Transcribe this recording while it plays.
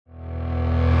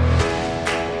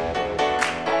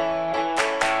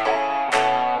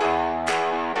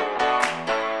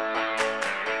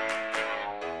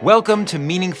Welcome to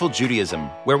Meaningful Judaism,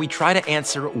 where we try to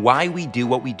answer why we do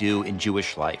what we do in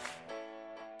Jewish life.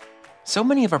 So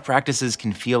many of our practices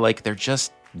can feel like they're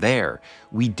just there.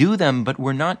 We do them, but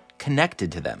we're not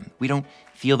connected to them. We don't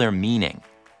feel their meaning.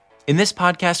 In this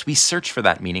podcast, we search for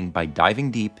that meaning by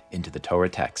diving deep into the Torah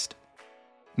text.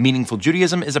 Meaningful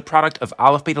Judaism is a product of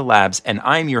Aleph Beta Labs, and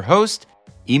I'm your host,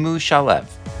 Imu Shalev.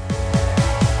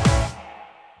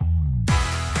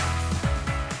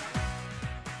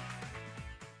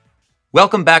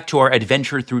 Welcome back to our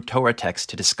adventure through Torah text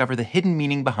to discover the hidden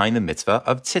meaning behind the mitzvah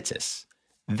of Tzitzit.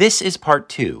 This is part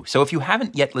 2, so if you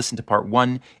haven't yet listened to part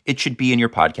 1, it should be in your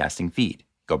podcasting feed.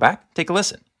 Go back, take a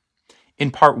listen. In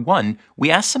part 1,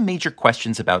 we asked some major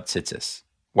questions about Tzitzit.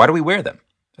 Why do we wear them?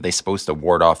 Are they supposed to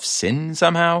ward off sin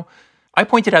somehow? I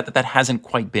pointed out that hasn't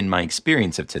quite been my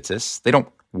experience of Tzitzit. They don't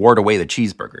ward away the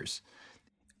cheeseburgers.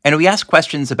 And we asked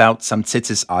questions about some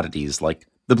Tzitzit oddities like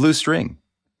the blue string.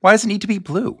 Why does it need to be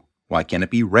blue? Why can't it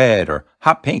be red or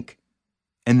hot pink?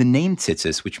 And the name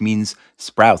Tzitzit, which means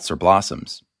sprouts or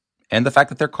blossoms. And the fact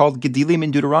that they're called Gedilim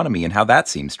in Deuteronomy and how that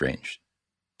seems strange.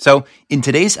 So in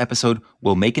today's episode,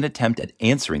 we'll make an attempt at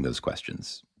answering those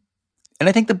questions. And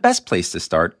I think the best place to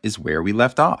start is where we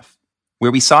left off, where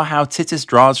we saw how Tzitzit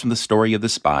draws from the story of the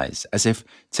spies, as if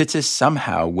Tzitzit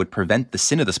somehow would prevent the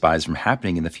sin of the spies from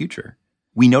happening in the future.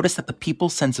 We notice that the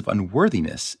people's sense of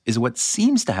unworthiness is what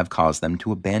seems to have caused them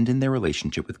to abandon their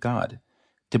relationship with God,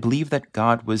 to believe that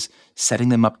God was setting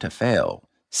them up to fail,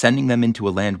 sending them into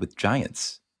a land with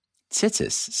giants.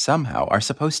 Tzitzit somehow are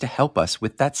supposed to help us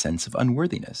with that sense of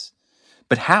unworthiness.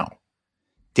 But how?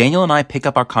 Daniel and I pick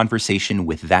up our conversation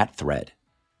with that thread.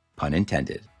 Pun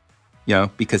intended. You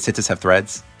know, because tzitzit have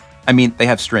threads. I mean, they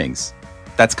have strings.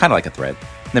 That's kind of like a thread.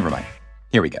 Never mind.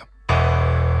 Here we go.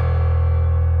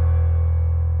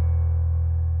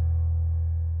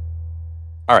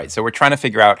 All right, so we're trying to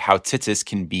figure out how tzitzit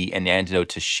can be an antidote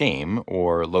to shame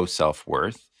or low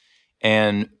self-worth.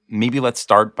 And maybe let's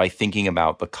start by thinking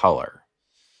about the color.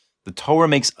 The Torah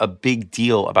makes a big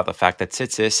deal about the fact that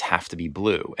tzitzit have to be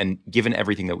blue. And given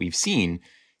everything that we've seen,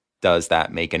 does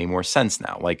that make any more sense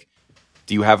now? Like,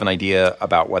 do you have an idea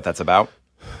about what that's about?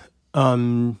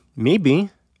 Maybe.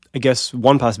 I guess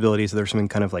one possibility is that there's something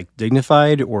kind of like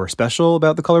dignified or special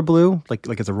about the color blue, like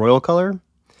it's a royal color.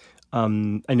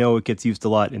 I know it gets used a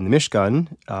lot in the Mishkan,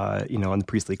 on the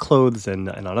priestly clothes and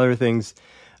on other things.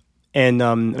 And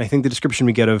I think the description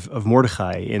we get of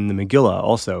Mordechai in the Megillah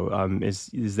also is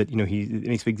that, it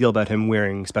makes a big deal about him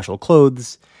wearing special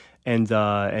clothes. And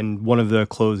one of the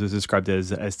clothes is described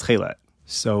as tchelet.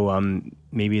 So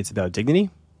maybe it's about dignity?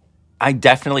 I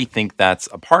definitely think that's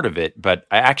a part of it, but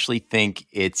I actually think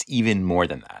it's even more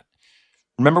than that.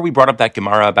 Remember we brought up that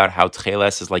Gemara about how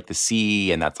tcheles is like the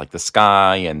sea, and that's like the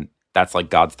sky, and that's like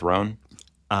God's throne?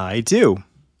 I do.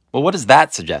 Well, what does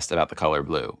that suggest about the color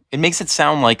blue? It makes it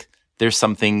sound like there's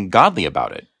something godly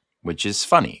about it, which is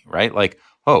funny, right? Like,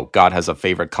 oh, God has a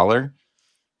favorite color?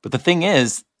 But the thing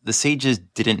is, the sages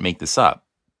didn't make this up.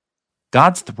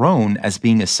 God's throne as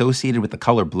being associated with the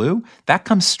color blue, that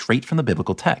comes straight from the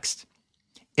biblical text.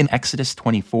 In Exodus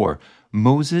 24,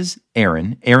 Moses,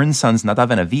 Aaron's sons Nadav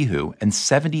and Avihu, and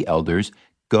 70 elders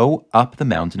go up the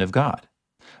mountain of God.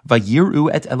 Vayiru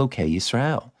et Elokei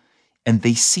Yisrael. And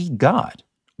they see God,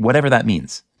 whatever that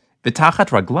means. V'tachat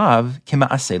raglav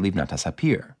kema'aseh livnat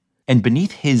hasapir. And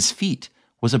beneath his feet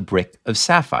was a brick of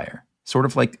sapphire, sort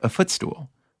of like a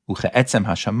footstool. Uche'etzem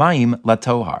hashamayim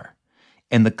latohar.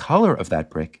 And the color of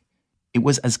that brick, it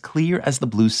was as clear as the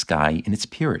blue sky in its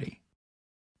purity.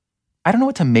 I don't know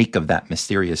what to make of that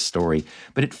mysterious story,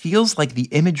 but it feels like the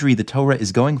imagery the Torah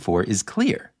is going for is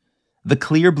clear. The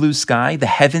clear blue sky, the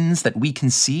heavens that we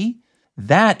can see,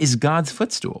 that is God's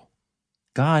footstool.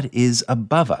 God is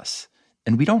above us,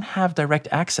 and we don't have direct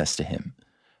access to him.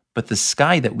 But the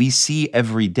sky that we see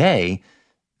every day,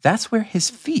 that's where his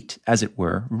feet, as it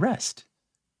were, rest,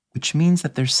 which means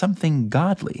that there's something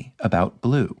godly about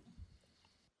blue.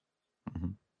 Mm-hmm.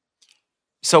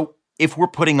 So if we're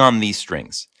putting on these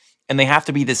strings, and they have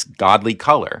to be this godly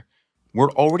color,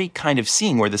 we're already kind of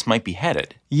seeing where this might be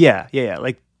headed. Yeah.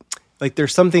 Like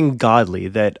there's something godly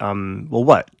that,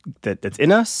 that's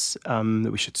in us, that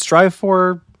we should strive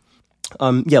for.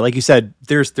 Like you said,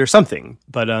 there's something,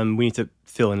 but we need to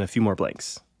fill in a few more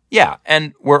blanks. Yeah,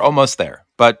 and we're almost there.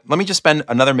 But let me just spend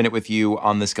another minute with you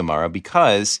on this Gemara,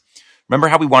 because remember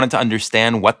how we wanted to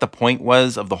understand what the point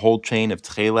was of the whole chain of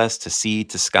tcheles, to sea,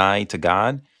 to sky, to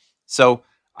God? So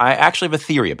I actually have a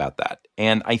theory about that,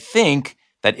 and I think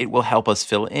that it will help us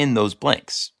fill in those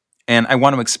blanks. And I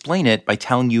want to explain it by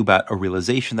telling you about a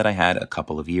realization that I had a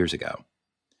couple of years ago.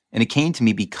 And it came to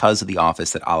me because of the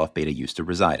office that Aleph Beta used to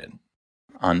reside in.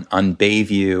 on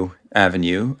Bayview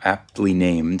Avenue, aptly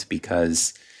named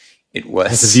because it was...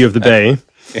 That's a view of the bay.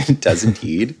 It does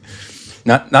indeed.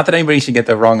 Not that anybody should get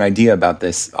the wrong idea about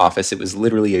this office. It was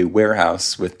literally a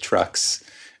warehouse with trucks,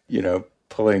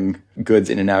 pulling goods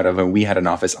in and out of, and we had an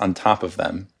office on top of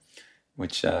them,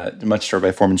 which much to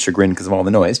our foreman's chagrin because of all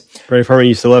the noise. Right, foreman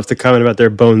used to love to comment about their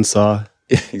bone saw.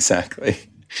 Exactly. It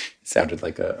sounded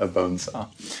like a bone saw.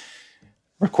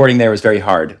 Recording there was very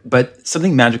hard, but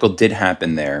something magical did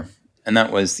happen there, and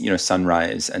that was,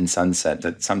 sunrise and sunset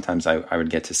that sometimes I would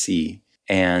get to see.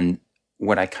 And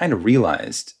what I kind of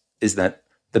realized is that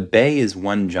the bay is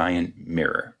one giant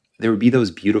mirror. There would be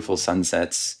those beautiful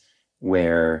sunsets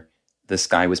where the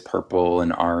sky was purple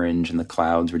and orange and the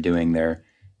clouds were doing their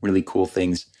really cool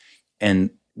things.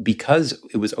 And because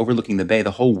it was overlooking the bay,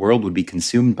 the whole world would be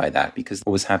consumed by that because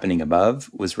what was happening above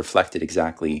was reflected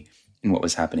exactly in what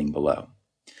was happening below.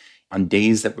 On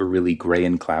days that were really gray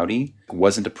and cloudy, it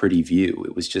wasn't a pretty view.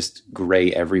 It was just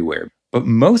gray everywhere. But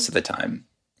most of the time,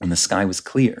 when the sky was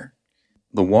clear,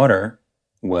 the water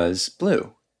was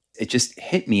blue. It just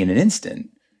hit me in an instant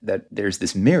that there's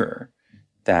this mirror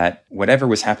that whatever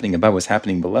was happening above was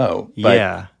happening below. But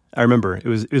yeah, I remember. It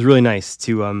was really nice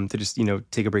to just,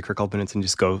 take a break for a couple minutes and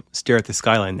just go stare at the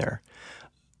skyline there.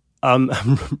 I'm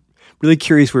really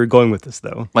curious where you're going with this,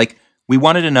 though. We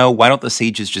wanted to know, why don't the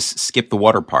sages just skip the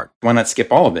water part? Why not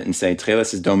skip all of it and say,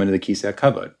 Tcheles is domen of the kisei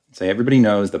hakavod? Say, everybody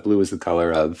knows that blue is the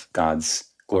color of God's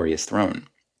glorious throne.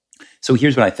 So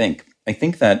here's what I think. I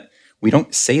think that we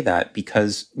don't say that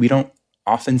because we don't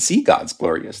often see God's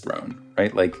glorious throne,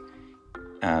 right?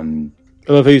 I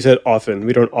love how you said often.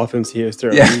 We don't often see his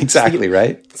throne. Yeah, exactly,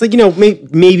 right? It's like,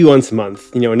 maybe once a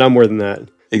month, not more than that.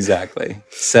 Exactly.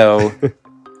 So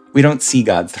we don't see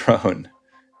God's throne.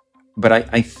 But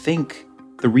I think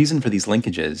the reason for these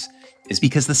linkages is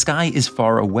because the sky is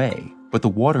far away, but the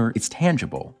water is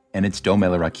tangible, and it's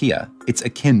domela rakia. It's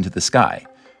akin to the sky.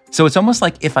 So it's almost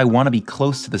like if I want to be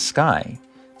close to the sky,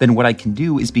 then what I can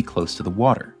do is be close to the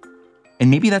water. And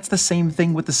maybe that's the same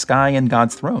thing with the sky and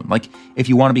God's throne. If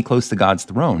you want to be close to God's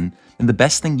throne, then the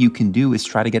best thing you can do is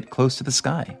try to get close to the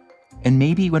sky. And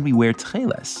maybe when we wear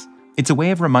tcheles, it's a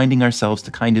way of reminding ourselves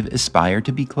to kind of aspire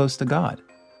to be close to God.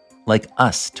 Like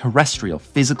us, terrestrial,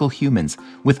 physical humans,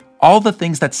 with all the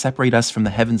things that separate us from the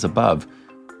heavens above,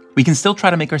 we can still try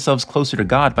to make ourselves closer to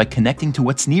God by connecting to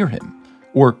what's near Him,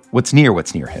 or what's near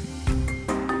Him.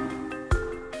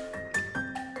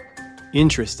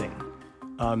 Interesting.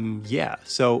 Yeah.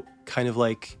 So kind of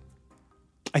I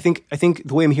think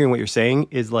the way I'm hearing what you're saying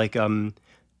is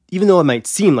even though it might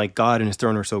seem like God and His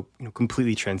throne are so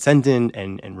completely transcendent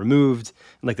and removed,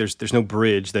 and there's no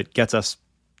bridge that gets us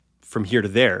from here to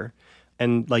there,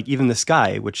 and even the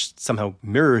sky, which somehow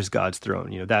mirrors God's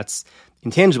throne, that's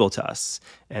intangible to us,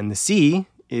 and the sea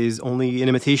is only an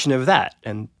imitation of that,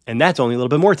 and that's only a little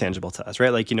bit more tangible to us,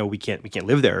 right? We can't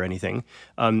live there or anything,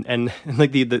 and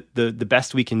the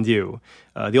best we can do,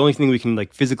 the only thing we can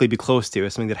physically be close to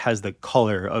is something that has the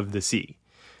color of the sea.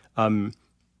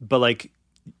 But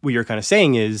what you're kind of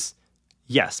saying is,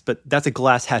 yes, but that's a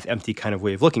glass half empty kind of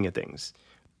way of looking at things.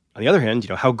 On the other hand,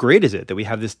 how great is it that we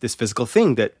have this physical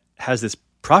thing that has this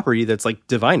property that's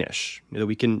divinish, that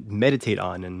we can meditate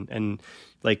on and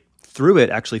through it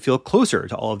actually feel closer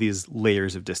to all of these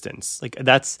layers of distance.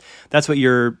 That's what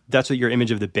your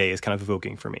image of the bay is kind of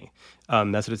evoking for me.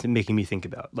 That's what it's making me think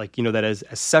about. That as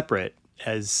separate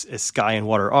as sky and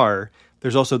water are,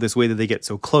 there's also this way that they get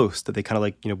so close that they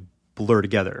kind of blur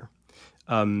together.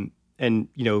 And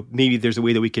maybe there's a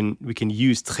way that we can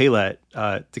use tchelet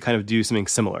to kind of do something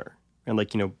similar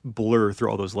and blur through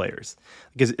all those layers.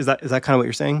 Is that kind of what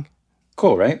you're saying?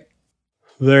 Cool, right?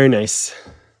 Very nice.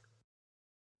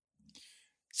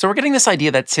 So we're getting this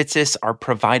idea that tzitzis are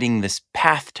providing this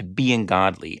path to being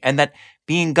godly, and that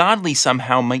being godly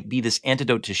somehow might be this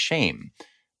antidote to shame.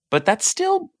 But that's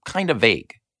still kind of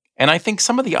vague. And I think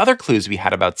some of the other clues we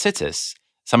had about tzitzis,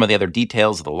 some of the other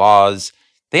details of the laws,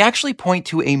 they actually point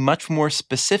to a much more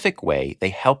specific way they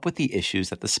help with the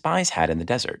issues that the spies had in the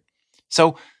desert.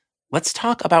 So let's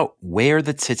talk about where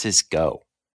the tzitzis go.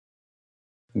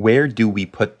 Where do we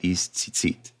put these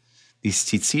tzitzit? These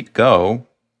tzitzit go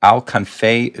al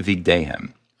kanfei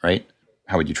vigdehem, right?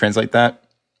 How would you translate that?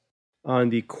 On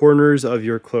the corners of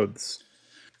your clothes.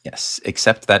 Yes,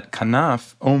 except that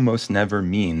kanaf almost never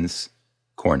means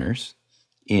corners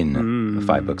in the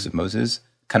 5 books of Moses.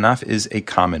 Kanaf is a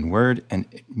common word, and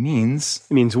it means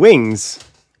wings.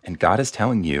 And God is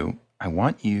telling you, I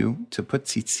want you to put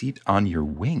tzitzit on your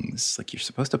wings. You're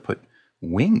supposed to put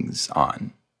wings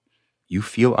on. You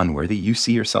feel unworthy. You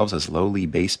see yourselves as lowly,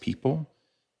 base people.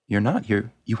 You're not.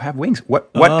 You have wings. What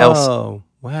else? Oh,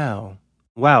 wow.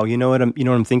 Wow, you know what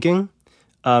I'm thinking?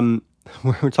 Um,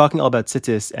 we're talking all about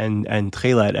tzitzis and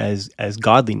tchelet as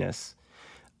godliness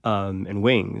and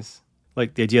wings,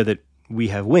 like the idea that we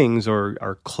have wings or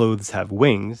our clothes have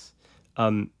wings.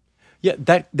 Yeah,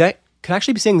 that could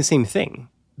actually be saying the same thing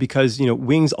because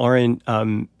wings aren't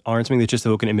something that just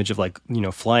evoke an image of like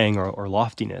flying or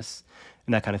loftiness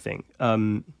and that kind of thing.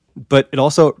 But it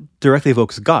also directly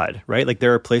evokes God, right? Like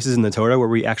there are places in the Torah where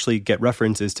we actually get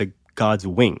references to God's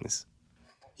wings.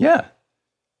 Yeah,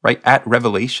 right. At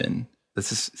Revelation,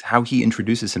 this is how he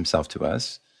introduces himself to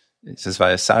us. It says,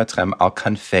 "Vayasa'atrem al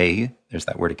kanfei," there's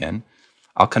that word again,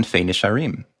 "al kanfei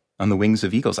nisharim," on the wings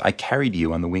of eagles. I carried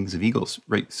you on the wings of eagles,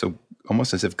 right? So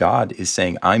almost as if God is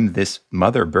saying, I'm this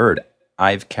mother bird.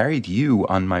 I've carried you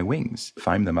on my wings. If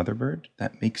I'm the mother bird,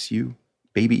 that makes you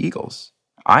baby eagles.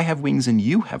 I have wings and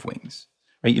you have wings,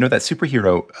 right? That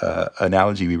superhero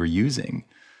analogy we were using.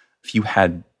 If you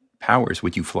had powers,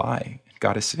 would you fly?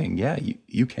 God is saying, yeah,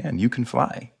 you can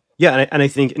fly. Yeah, and I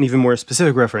think an even more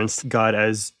specific reference, God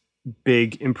as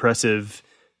big, impressive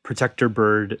protector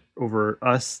bird over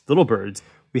us little birds.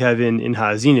 We have in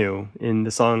Ha'azinu, in the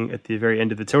song at the very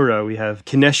end of the Torah, we have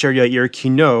Kinesher Ya'ir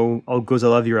Kino al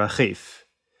Gozalav Yirachef,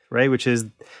 right? Which is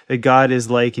that God is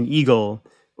like an eagle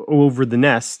over the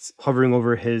nest, hovering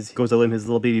over his Gozalim, his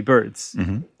little baby birds.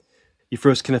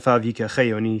 Yifros Kenefav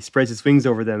Yikacheyo, and he spreads his wings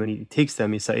over them and he takes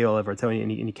them, Yisa'il Avartoni, and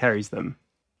he carries them.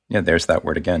 Yeah, there's that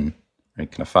word again,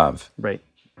 right? Knafav. Right.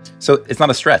 So it's not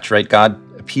a stretch, right? God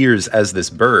appears as this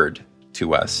bird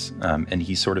to us, and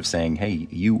he's sort of saying, hey,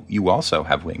 you also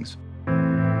have wings.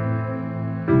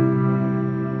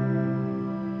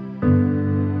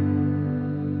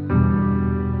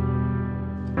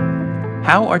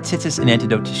 How are tzitzis an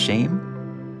antidote to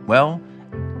shame? Well,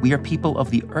 we are people of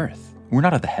the earth. We're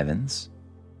not of the heavens.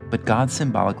 But God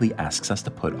symbolically asks us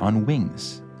to put on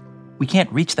wings. We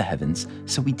can't reach the heavens,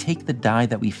 so we take the dye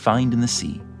that we find in the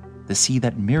sea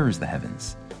that mirrors the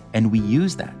heavens, and we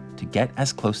use that to get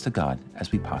as close to God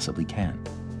as we possibly can.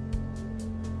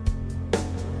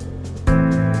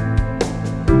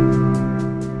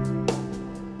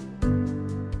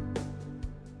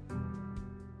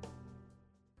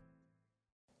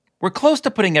 We're close to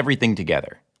putting everything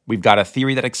together. We've got a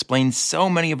theory that explains so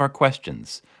many of our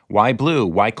questions. Why blue?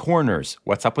 Why corners?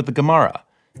 What's up with the Gemara?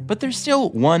 But there's still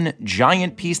one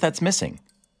giant piece that's missing.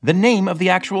 The name of the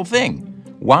actual thing.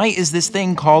 Why is this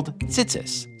thing called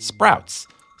tzitzis, sprouts,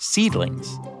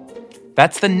 seedlings?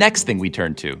 That's the next thing we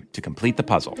turn to complete the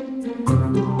puzzle.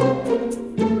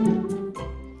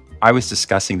 I was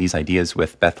discussing these ideas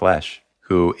with Beth Lesh,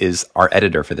 who is our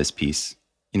editor for this piece.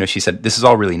 She said, this is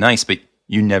all really nice, but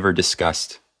you never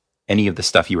discussed any of the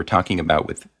stuff you were talking about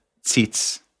with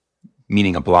tzitz,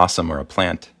 meaning a blossom or a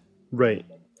plant. Right.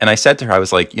 And I said to her, I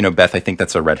was like, Beth, I think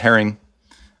that's a red herring.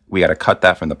 We got to cut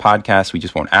that from the podcast. We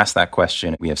just won't ask that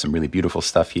question. We have some really beautiful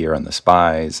stuff here on the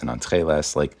spies and on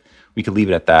Tcheles. Like, we could leave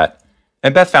it at that.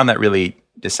 And Beth found that really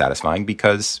dissatisfying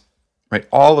because, right,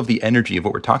 all of the energy of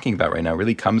what we're talking about right now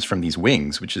really comes from these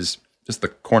wings, which is just the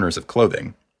corners of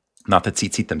clothing, not the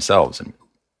tzitzit themselves. And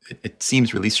it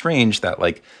seems really strange that,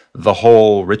 like, the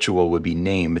whole ritual would be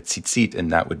named tzitzit,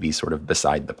 and that would be sort of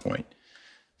beside the point.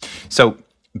 So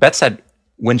Beth said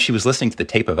when she was listening to the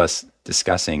tape of us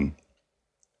discussing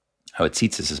how a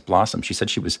tzitzis is blossom, she said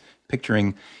she was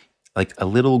picturing like a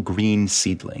little green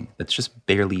seedling that's just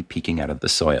barely peeking out of the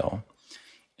soil.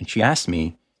 And she asked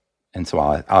me, and so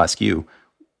I'll ask you,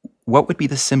 what would be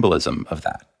the symbolism of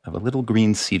that, of a little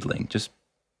green seedling just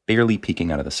barely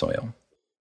peeking out of the soil?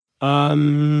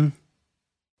 The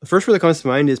first word that comes to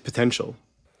mind is potential.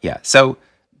 Yeah. So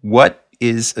what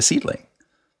is a seedling?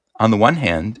 On the one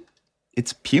hand,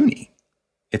 it's puny.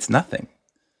 It's nothing.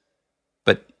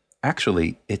 But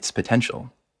actually, it's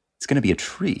potential. It's going to be a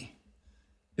tree.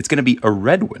 It's going to be a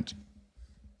redwood.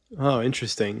 Oh,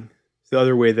 interesting. The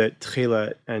other way that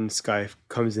tchela and sky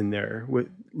comes in there,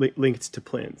 linked to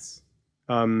plants.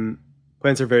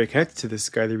 Plants are very connected to the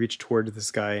sky. They reach toward the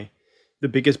sky. The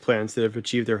biggest plants that have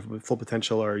achieved their full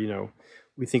potential are,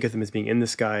 we think of them as being in the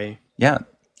sky. Yeah,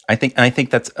 I think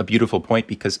that's a beautiful point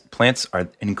because plants are an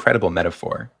incredible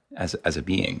metaphor as a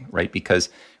being, right? Because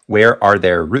where are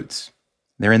their roots?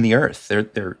 They're in the earth.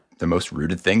 They're the most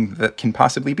rooted thing that can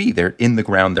possibly be. They're in the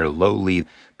ground. They're lowly,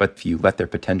 but if you let their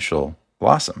potential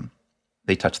blossom,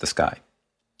 they touch the sky.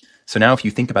 So now if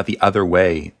you think about the other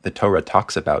way the Torah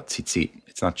talks about tzitzit,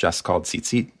 it's not just called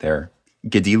tzitzit. They're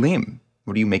gedilim.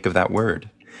 What do you make of that word?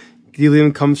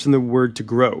 Gedilim comes from the word to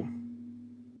grow.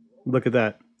 Look at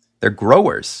that. They're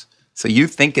growers. So you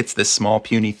think it's this small,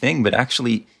 puny thing, but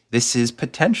actually This is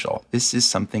potential. This is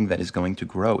something that is going to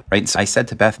grow, right? So I said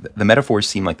to Beth, the metaphors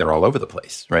seem like they're all over the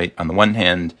place, right? On the one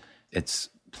hand, it's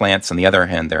plants. On the other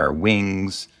hand, there are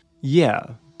wings.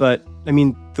 Yeah, but I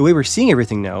mean, the way we're seeing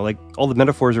everything now, like all the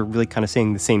metaphors are really kind of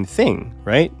saying the same thing,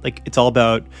 right? Like it's all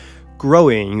about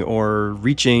growing or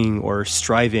reaching or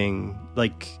striving,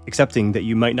 like accepting that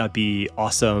you might not be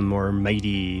awesome or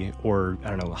mighty or, I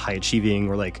don't know, high achieving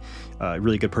or like a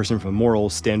really good person from a moral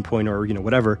standpoint or,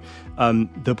 whatever.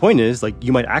 The point is, like,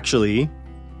 you might actually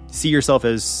see yourself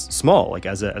as small, like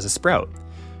as a sprout,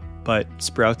 but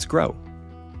sprouts grow,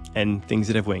 and things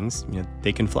that have wings,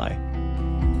 they can fly.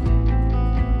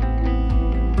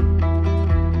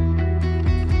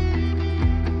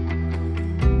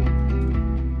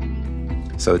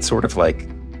 So it's sort of like,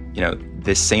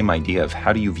 this same idea of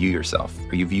how do you view yourself?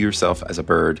 Or you view yourself as a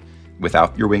bird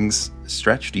without your wings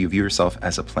stretched? Do you view yourself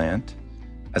as a plant,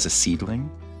 as a seedling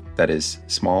that is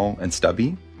small and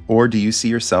stubby? Or do you see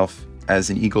yourself as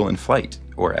an eagle in flight,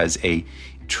 or as a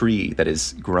tree that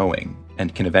is growing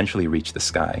and can eventually reach the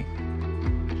sky?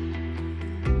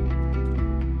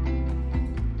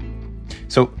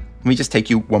 So let me just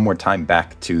take you one more time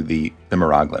back to the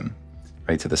Meraglim,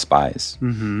 right, to the spies.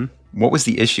 Mm-hmm. What was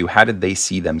the issue? How did they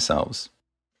see themselves?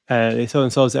 They saw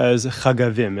themselves as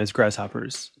chagavim, as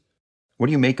grasshoppers. What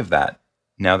do you make of that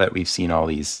now that we've seen all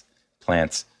these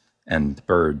plants and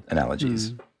bird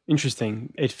analogies?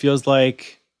 Interesting. It feels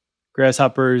like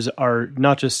grasshoppers are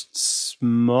not just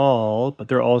small, but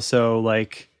they're also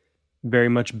like very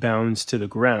much bound to the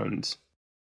ground.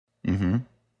 Mm-hmm.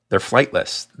 They're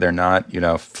flightless. They're not,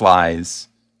 flies,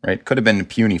 right? Could have been a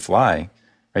puny fly,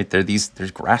 right?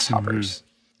 There's grasshoppers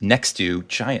next to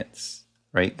giants,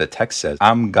 right? The text says,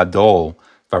 Am gadol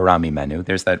varami menu.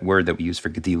 There's that word that we use for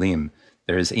gedilim.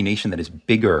 There is a nation that is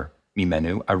bigger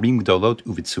mimenu, arim gdolot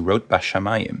uvitsurot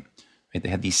bashamayim. Right? They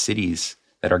had these cities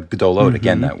that are gdolot,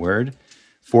 again, that word,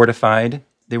 fortified.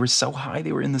 They were so high,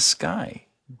 they were in the sky.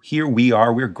 Here we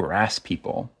are, we're grass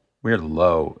people. We're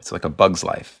low. It's like a bug's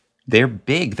life. They're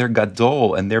big, they're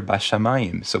gadol, and they're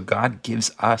bashamayim. So God gives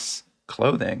us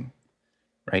clothing,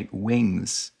 right?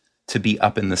 Wings to be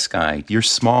up in the sky. You're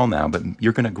small now, but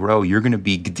you're going to grow. You're going to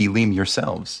be gdilim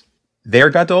yourselves. They're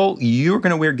gadol, you're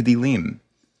going to wear gdilim.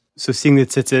 So seeing the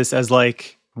tzitzis as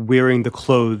like wearing the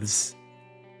clothes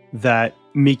that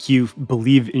make you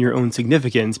believe in your own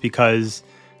significance, because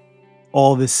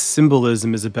all this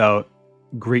symbolism is about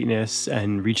greatness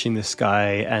and reaching the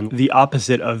sky, and the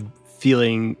opposite of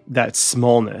feeling that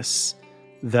smallness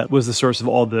that was the source of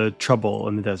all the trouble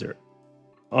in the desert.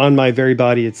 On my very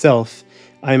body itself,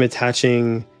 I'm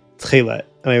attaching tchelet,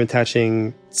 and I'm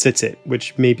attaching tzitzit,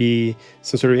 which may be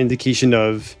some sort of indication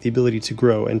of the ability to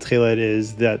grow. And tchelet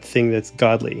is that thing that's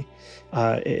godly.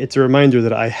 It's a reminder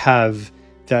that I have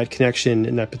that connection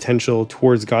and that potential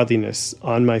towards godliness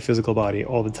on my physical body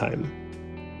all the time.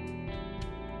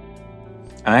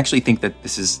 I actually think that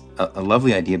this is a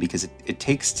lovely idea because it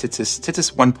takes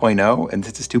Tzitzis 1.0 and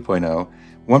Tzitzis 2.0.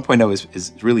 1.0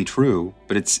 is really true,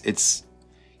 but it's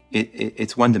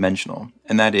one-dimensional.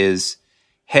 And that is,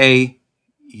 hey,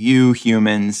 you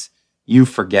humans, you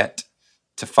forget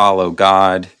to follow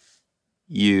God.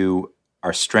 You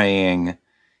are straying.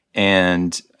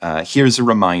 And here's a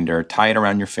reminder. Tie it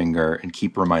around your finger and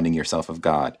keep reminding yourself of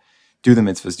God. Do the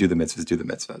mitzvahs, do the mitzvahs, do the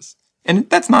mitzvahs. And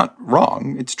that's not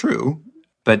wrong. It's true.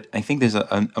 But I think there's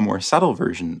a more subtle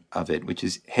version of it, which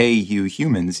is, hey, you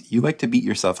humans, you like to beat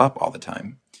yourself up all the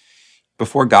time.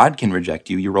 Before God can reject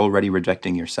you, you're already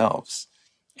rejecting yourselves.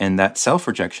 And that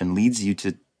self-rejection leads you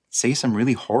to say some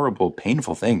really horrible,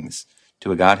 painful things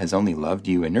to a God who has only loved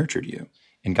you and nurtured you.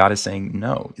 And God is saying,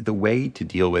 no, the way to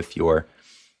deal with your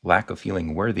lack of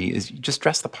feeling worthy is you just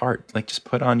dress the part. Like, just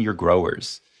put on your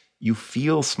growers. You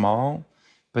feel small,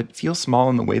 but feel small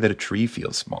in the way that a tree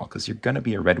feels small, because you're going to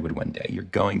be a redwood one day. You're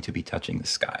going to be touching the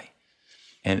sky.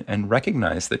 And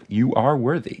recognize that you are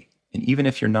worthy. And even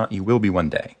if you're not, you will be one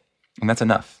day. And that's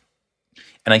enough.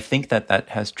 And I think that that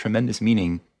has tremendous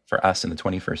meaning for us in the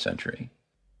 21st century.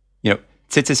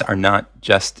 Tzitzis are not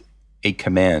just a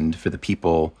command for the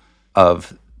people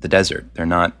of the desert. They're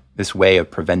not this way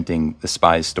of preventing the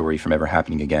spies' story from ever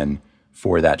happening again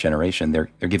for that generation. They're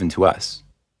given to us.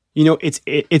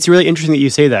 It's really interesting that you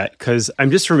say that, because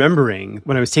I'm just remembering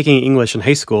when I was taking English in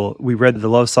high school, we read the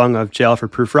love song of Jail for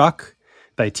Prufrock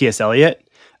by T.S. Eliot.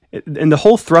 And the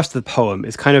whole thrust of the poem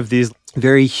is kind of these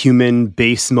very human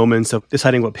base moments of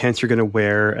deciding what pants you're going to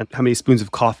wear and how many spoons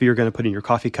of coffee you're going to put in your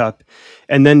coffee cup.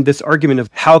 And then this argument of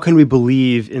how can we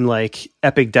believe in like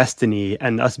epic destiny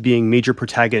and us being major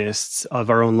protagonists of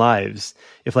our own lives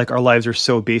if like our lives are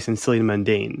so base and silly and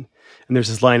mundane. And there's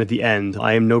this line at the end,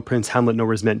 I am no Prince Hamlet nor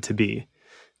was meant to be.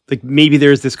 like maybe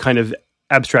there's this kind of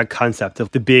abstract concept of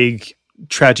the big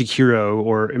tragic hero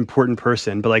or important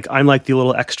person, but like I'm like the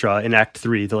little extra in Act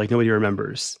 3 that like nobody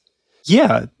remembers.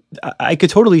 Yeah, I could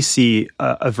totally see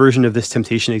a version of this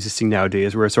temptation existing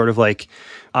nowadays where it's sort of like,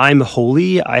 I'm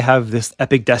holy, I have this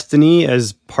epic destiny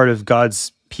as part of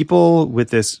God's people with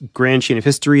this grand chain of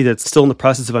history that's still in the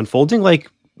process of unfolding. Like,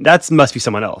 that must be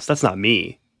someone else. That's not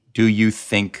me. Do you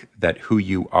think that who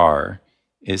you are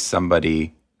is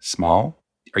somebody small?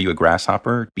 Are you a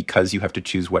grasshopper because you have to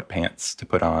choose what pants to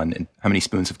put on and how many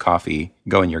spoons of coffee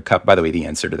go in your cup? By the way, the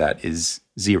answer to that is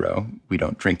 0. We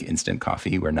don't drink instant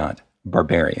coffee. We're not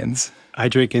barbarians. I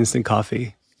drink instant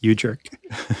coffee. You jerk.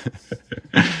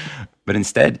 But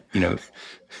instead,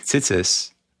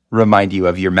 tzitzis remind you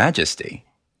of your majesty.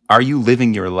 Are you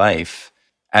living your life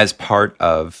as part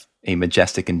of a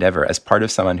majestic endeavor, as part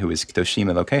of someone who is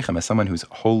Kedoshim Elokechem, as someone who's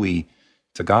holy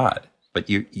to God? But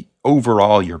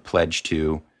overall, you're pledged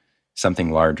to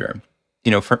something larger.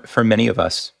 For many of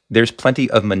us, there's plenty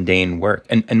of mundane work.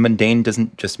 And mundane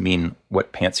doesn't just mean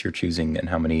what pants you're choosing and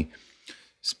how many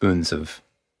spoons of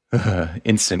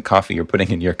instant coffee you're putting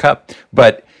in your cup,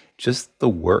 but just the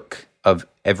work of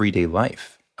everyday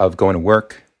life, of going to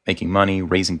work, making money,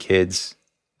 raising kids.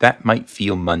 That might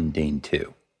feel mundane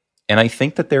too. And I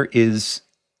think that there is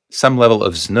some level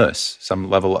of znus, some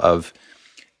level of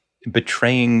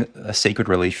betraying a sacred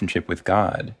relationship with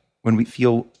God when we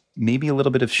feel maybe a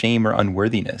little bit of shame or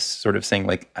unworthiness, sort of saying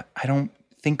like, I don't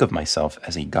think of myself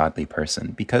as a godly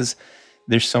person because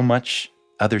there's so much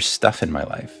other stuff in my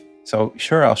life. So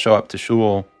sure, I'll show up to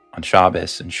shul on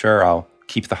Shabbos, and sure, I'll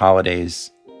keep the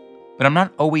holidays, but I'm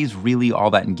not always really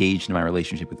all that engaged in my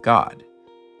relationship with God.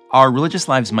 Our religious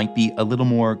lives might be a little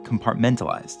more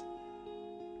compartmentalized.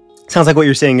 Sounds like what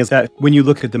you're saying is that when you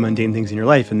look at the mundane things in your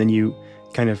life and then you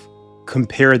kind of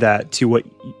compare that to what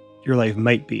your life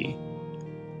might be,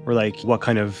 or like what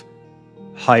kind of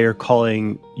higher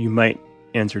calling you might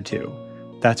answer to,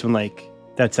 that's when like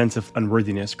that sense of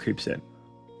unworthiness creeps in.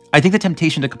 I think the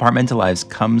temptation to compartmentalize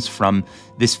comes from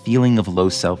this feeling of low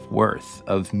self-worth,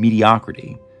 of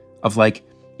mediocrity, of like,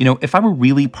 if I were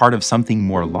really part of something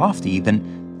more lofty,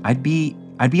 then I'd be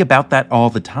about that all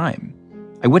the time.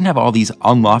 I wouldn't have all these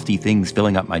unlofty things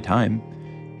filling up my time.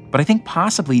 But I think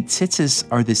possibly tzitzis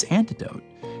are this antidote.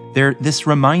 They're this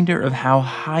reminder of how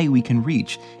high we can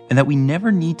reach and that we never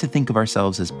need to think of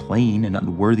ourselves as plain and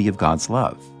unworthy of God's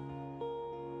love.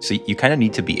 So you kind of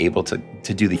need to be able to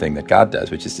do the thing that God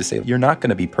does, which is to say, you're not going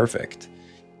to be perfect.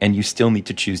 And you still need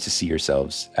to choose to see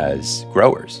yourselves as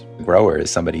growers. A grower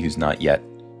is somebody who's not yet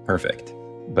perfect,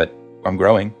 but I'm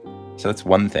growing. So that's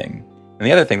one thing. And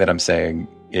the other thing that I'm saying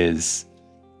is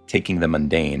taking the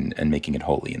mundane and making it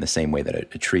holy in the same way that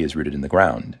a tree is rooted in the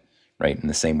ground, right? In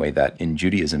the same way that in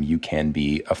Judaism, you can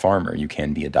be a farmer, you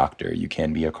can be a doctor, you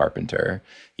can be a carpenter,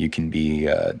 you can be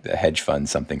a hedge fund,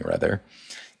 something or other.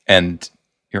 And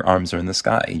your arms are in the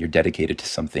sky. You're dedicated to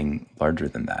something larger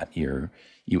than that. You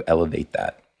elevate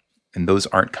that. And those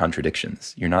aren't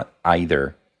contradictions. You're not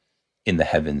either in the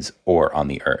heavens or on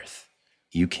the earth.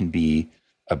 You can be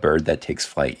a bird that takes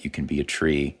flight. You can be a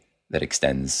tree that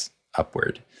extends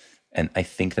upward. And I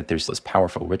think that there's this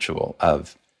powerful ritual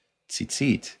of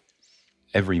tzitzit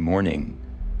every morning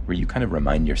where you kind of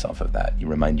remind yourself of that. You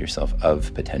remind yourself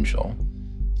of potential.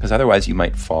 Because otherwise you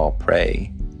might fall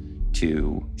prey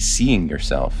to seeing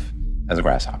yourself as a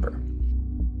grasshopper.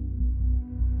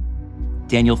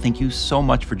 Daniel, thank you so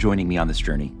much for joining me on this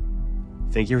journey.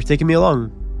 Thank you for taking me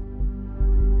along.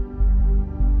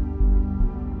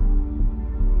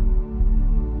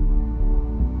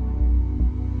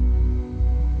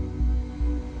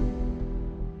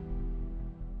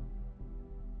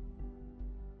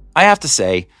 I have to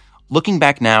say, looking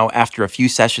back now after a few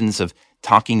sessions of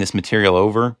talking this material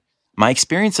over, my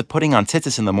experience of putting on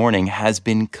tzitzis in the morning has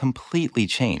been completely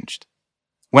changed.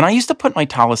 When I used to put my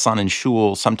talis on in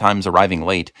shul, sometimes arriving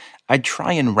late, I'd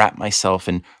try and wrap myself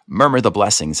and murmur the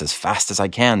blessings as fast as I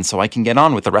can so I can get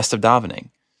on with the rest of davening.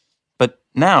 But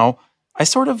now, I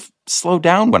sort of slow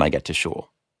down when I get to shul.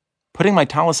 Putting my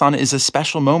talis on is a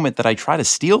special moment that I try to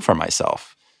steal for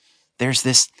myself. There's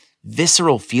this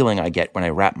visceral feeling I get when I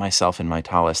wrap myself in my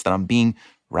talis that I'm being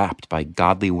wrapped by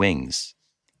godly wings.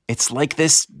 It's like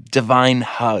this divine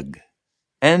hug.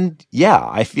 And yeah,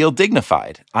 I feel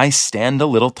dignified. I stand a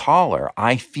little taller.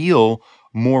 I feel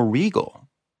more regal.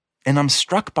 And I'm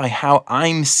struck by how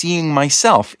I'm seeing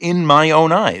myself in my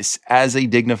own eyes as a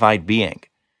dignified being.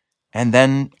 And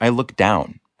then I look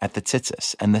down at the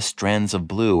tzitzis and the strands of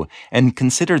blue and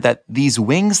consider that these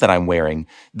wings that I'm wearing,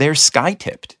 they're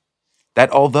sky-tipped.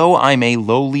 That although I'm a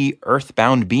lowly,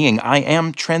 earthbound being, I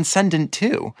am transcendent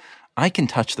too. I can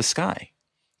touch the sky.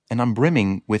 and I'm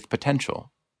brimming with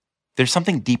potential. There's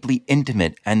something deeply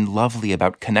intimate and lovely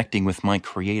about connecting with my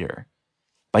Creator,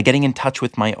 by getting in touch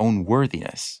with my own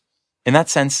worthiness. In that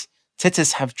sense,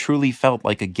 tzitzis have truly felt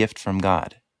like a gift from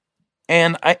God.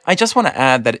 And I just want to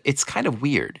add that it's kind of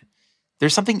weird.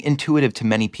 There's something intuitive to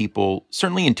many people,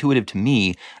 certainly intuitive to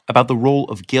me, about the role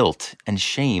of guilt and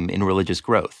shame in religious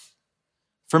growth.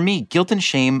 For me, guilt and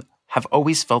shame have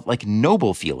always felt like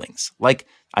noble feelings, like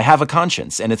I have a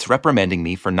conscience and it's reprimanding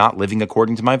me for not living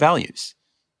according to my values.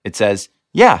 It says,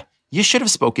 yeah, you should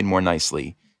have spoken more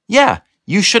nicely. Yeah,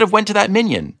 you should have went to that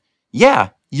minion. Yeah,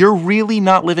 you're really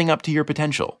not living up to your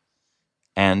potential.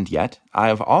 And yet,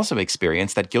 I've also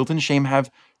experienced that guilt and shame have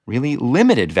really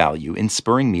limited value in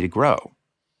spurring me to grow.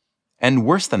 And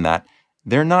worse than that,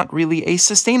 they're not really a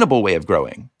sustainable way of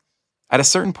growing. At a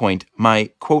certain point,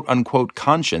 my quote-unquote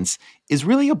conscience is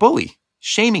really a bully,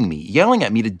 shaming me, yelling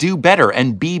at me to do better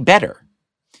and be better.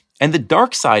 And the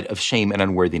dark side of shame and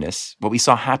unworthiness, what we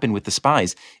saw happen with the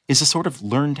spies, is a sort of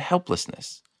learned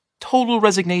helplessness, total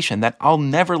resignation that I'll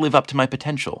never live up to my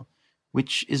potential,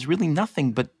 which is really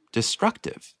nothing but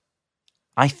destructive.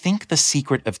 I think the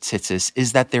secret of tzitzis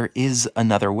is that there is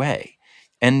another way,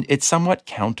 and it's somewhat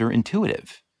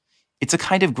counterintuitive. It's a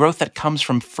kind of growth that comes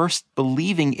from first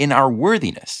believing in our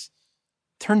worthiness.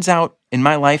 Turns out, in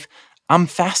my life, I'm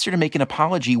faster to make an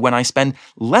apology when I spend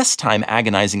less time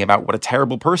agonizing about what a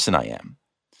terrible person I am.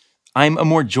 I'm a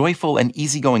more joyful and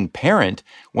easygoing parent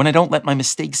when I don't let my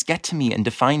mistakes get to me and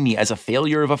define me as a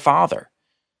failure of a father.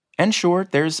 And sure,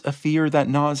 there's a fear that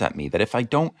gnaws at me that if I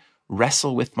don't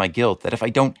wrestle with my guilt, that if I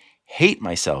don't hate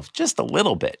myself just a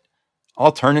little bit,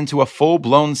 I'll turn into a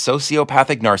full-blown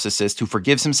sociopathic narcissist who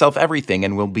forgives himself everything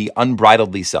and will be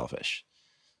unbridledly selfish.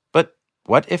 But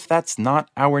what if that's not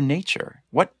our nature?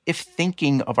 What if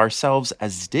thinking of ourselves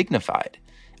as dignified,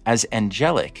 as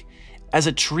angelic, as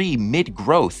a tree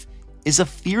mid-growth is a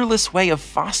fearless way of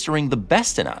fostering the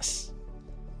best in us?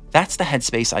 That's the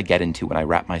headspace I get into when I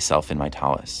wrap myself in my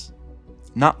tallis.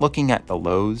 Not looking at the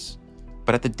lows,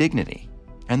 but at the dignity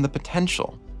and the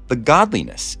potential, the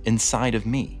godliness inside of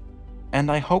me. And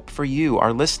I hope for you,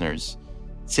 our listeners,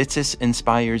 tzitzis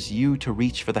inspires you to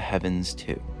reach for the heavens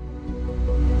too.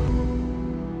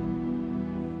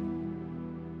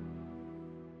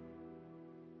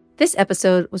 This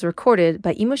episode was recorded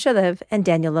by Imu Shalev and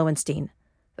Daniel Lowenstein.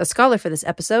 The scholar for this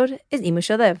episode is Imu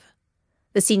Shalev.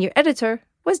 The senior editor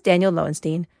was Daniel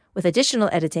Lowenstein, with additional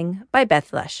editing by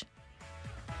Beth Lesh.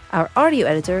 Our audio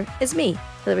editor is me,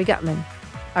 Hillary Gutman.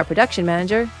 Our production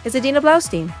manager is Adina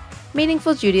Blaustein.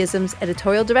 Meaningful Judaism's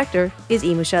editorial director is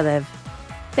Imu Shalev.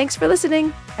 Thanks for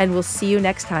listening, and we'll see you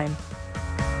next time.